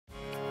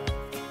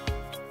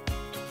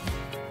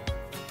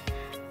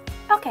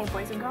Okay,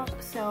 boys and girls,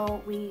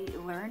 so we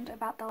learned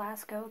about the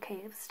Lascaux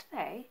caves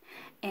today,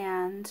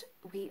 and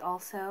we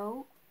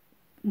also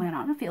went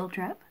on a field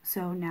trip,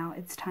 so now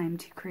it's time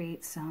to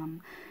create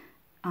some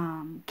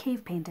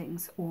cave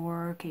paintings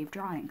or cave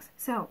drawings.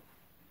 So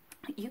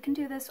you can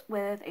do this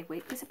with a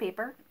white piece of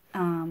paper,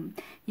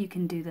 you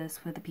can do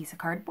this with a piece of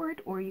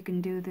cardboard, or you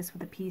can do this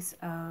with a piece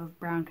of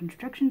brown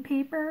construction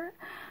paper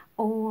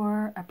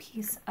or a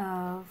piece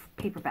of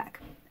paper bag.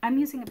 I'm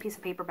using a piece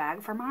of paper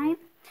bag for mine.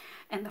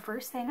 And the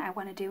first thing I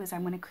want to do is I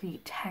want to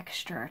create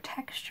texture.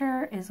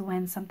 Texture is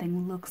when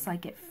something looks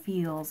like it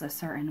feels a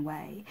certain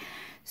way.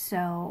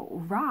 So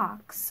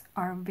rocks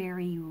are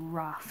very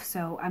rough.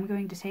 So I'm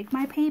going to take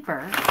my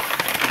paper,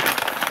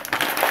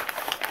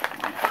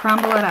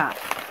 crumble it up,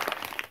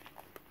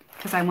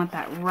 because I want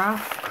that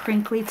rough,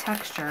 crinkly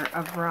texture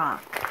of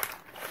rock.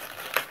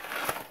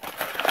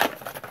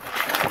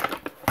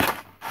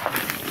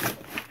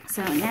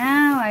 So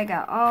now I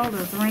got all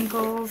those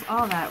wrinkles,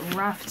 all that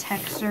rough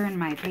texture in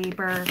my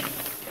paper.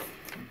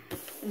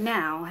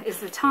 Now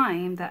is the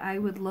time that I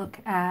would look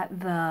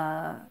at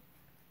the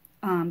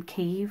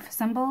cave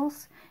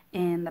symbols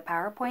in the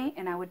PowerPoint,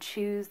 and I would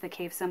choose the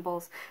cave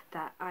symbols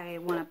that I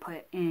want to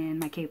put in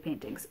my cave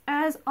paintings.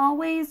 As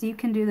always, you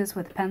can do this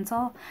with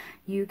pencil,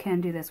 you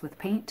can do this with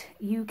paint,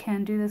 you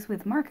can do this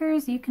with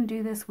markers, you can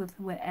do this with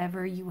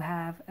whatever you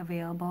have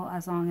available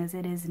as long as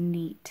it is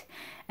neat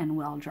and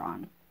well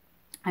drawn.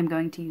 I'm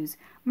going to use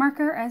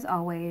marker as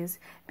always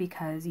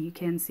because you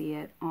can see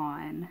it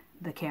on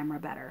the camera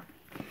better.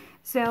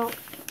 So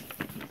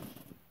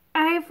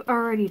I've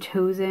already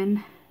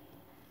chosen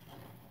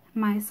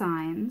my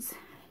signs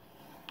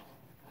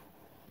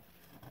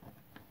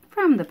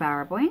from the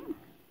PowerPoint,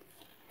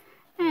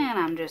 and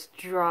I'm just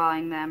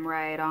drawing them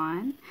right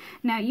on.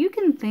 Now you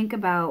can think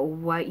about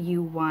what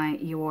you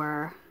want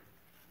your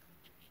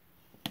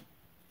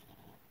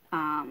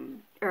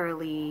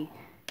early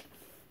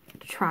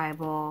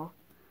tribal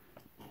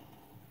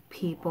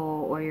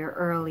people or your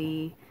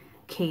early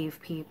cave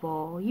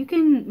people. You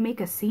can make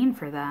a scene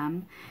for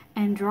them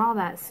and draw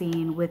that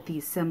scene with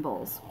these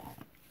symbols.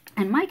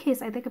 In my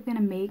case, I think I'm going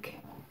to make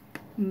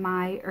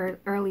my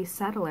early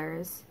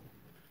settlers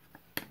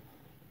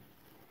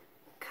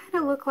kind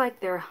of look like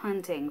they're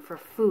hunting for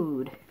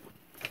food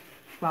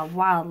while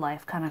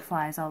wildlife kind of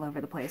flies all over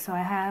the place. So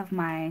I have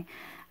my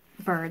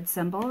bird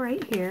symbol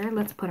right here.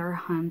 Let's put our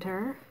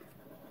hunter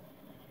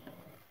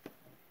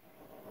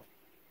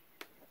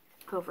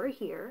over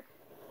here.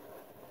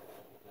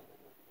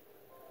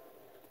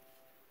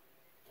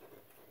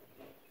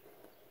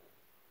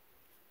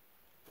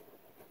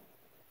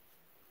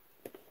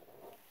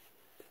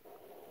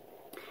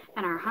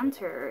 And our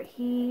hunter,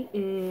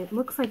 it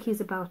looks like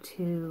he's about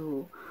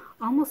to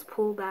almost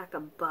pull back a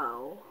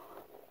bow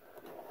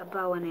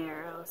and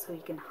arrow, so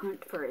he can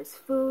hunt for his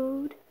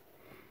food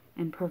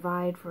and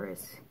provide for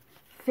his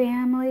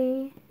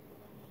family.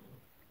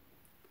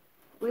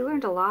 We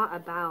learned a lot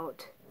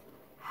about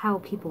how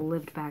people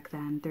lived back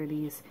then through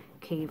these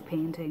cave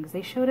paintings.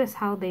 They showed us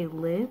how they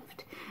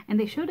lived, and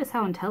they showed us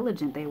how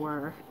intelligent they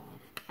were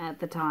at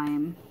the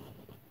time.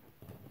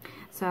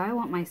 So I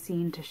want my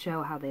scene to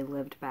show how they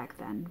lived back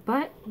then.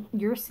 But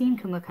your scene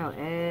can look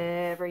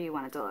however you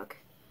want it to look.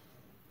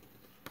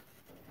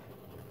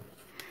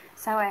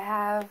 So I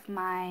have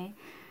my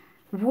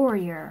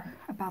warrior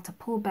about to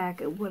pull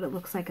back what it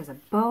looks like as a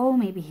bow.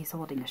 Maybe he's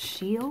holding a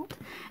shield.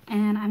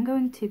 And I'm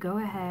going to go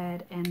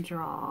ahead and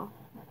draw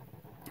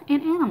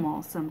an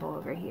animal symbol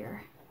over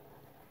here.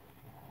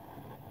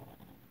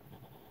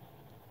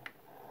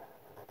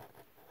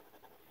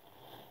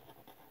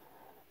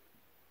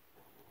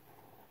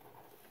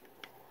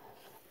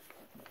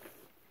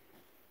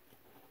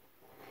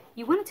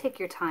 You want to take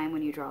your time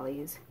when you draw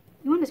these.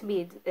 You want it to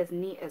be as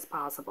neat as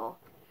possible.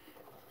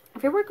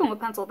 If you're working with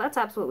pencil, that's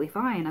absolutely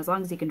fine as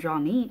long as you can draw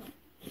neat.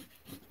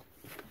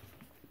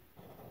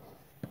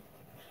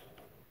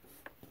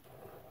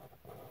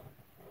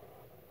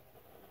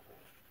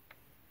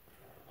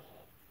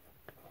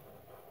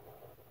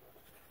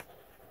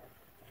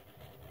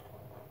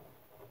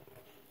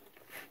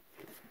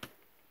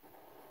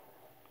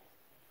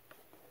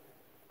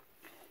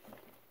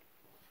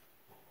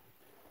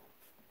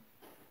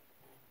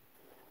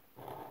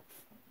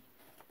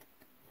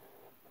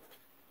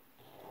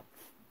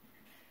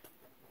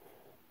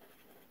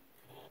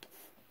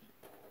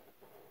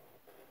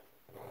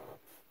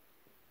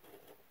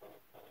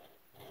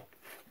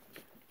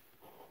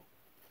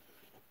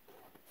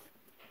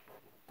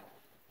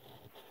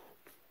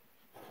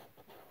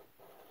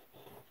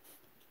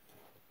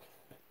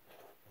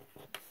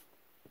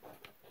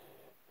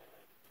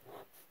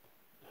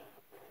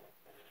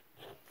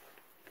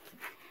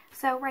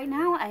 So right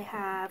now I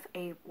have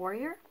a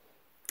warrior.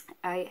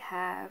 I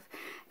have,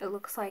 it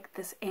looks like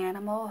this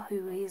animal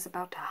who he's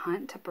about to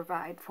hunt to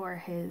provide for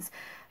his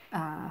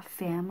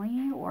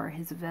family or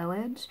his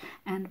village.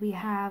 And we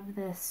have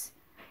this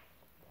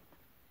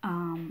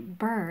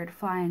bird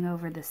flying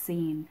over the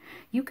scene.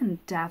 You can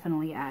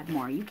definitely add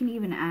more. You can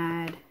even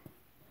add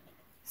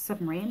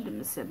some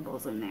random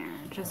symbols in there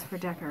just for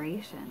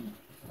decoration.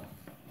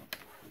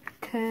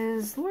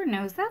 because Lord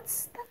knows that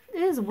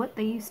is what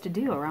they used to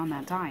do around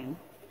that time.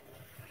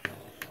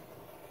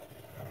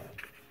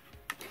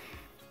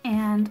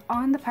 And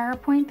on the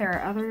PowerPoint, there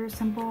are other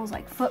symbols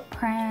like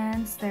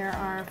footprints. There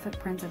are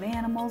footprints of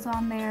animals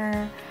on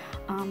there.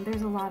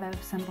 There's a lot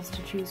of symbols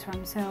to choose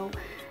from, so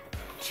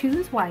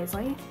choose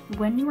wisely.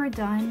 When you are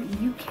done,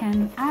 you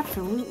can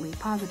absolutely,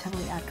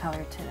 positively add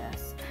color to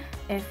this.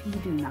 If you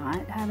do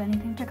not have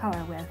anything to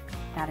color with,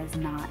 that is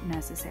not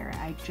necessary.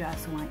 I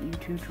just want you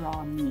to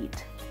draw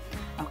neat.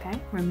 Okay,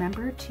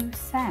 remember to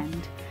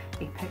send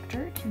a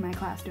picture to my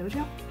class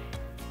dojo,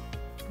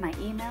 my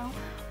email,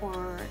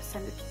 or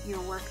send your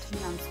work to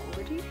me on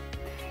Schoology.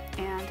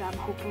 And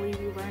hopefully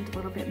you learned a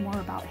little bit more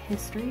about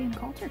history and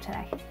culture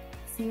today.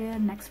 See you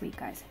next week,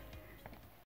 guys.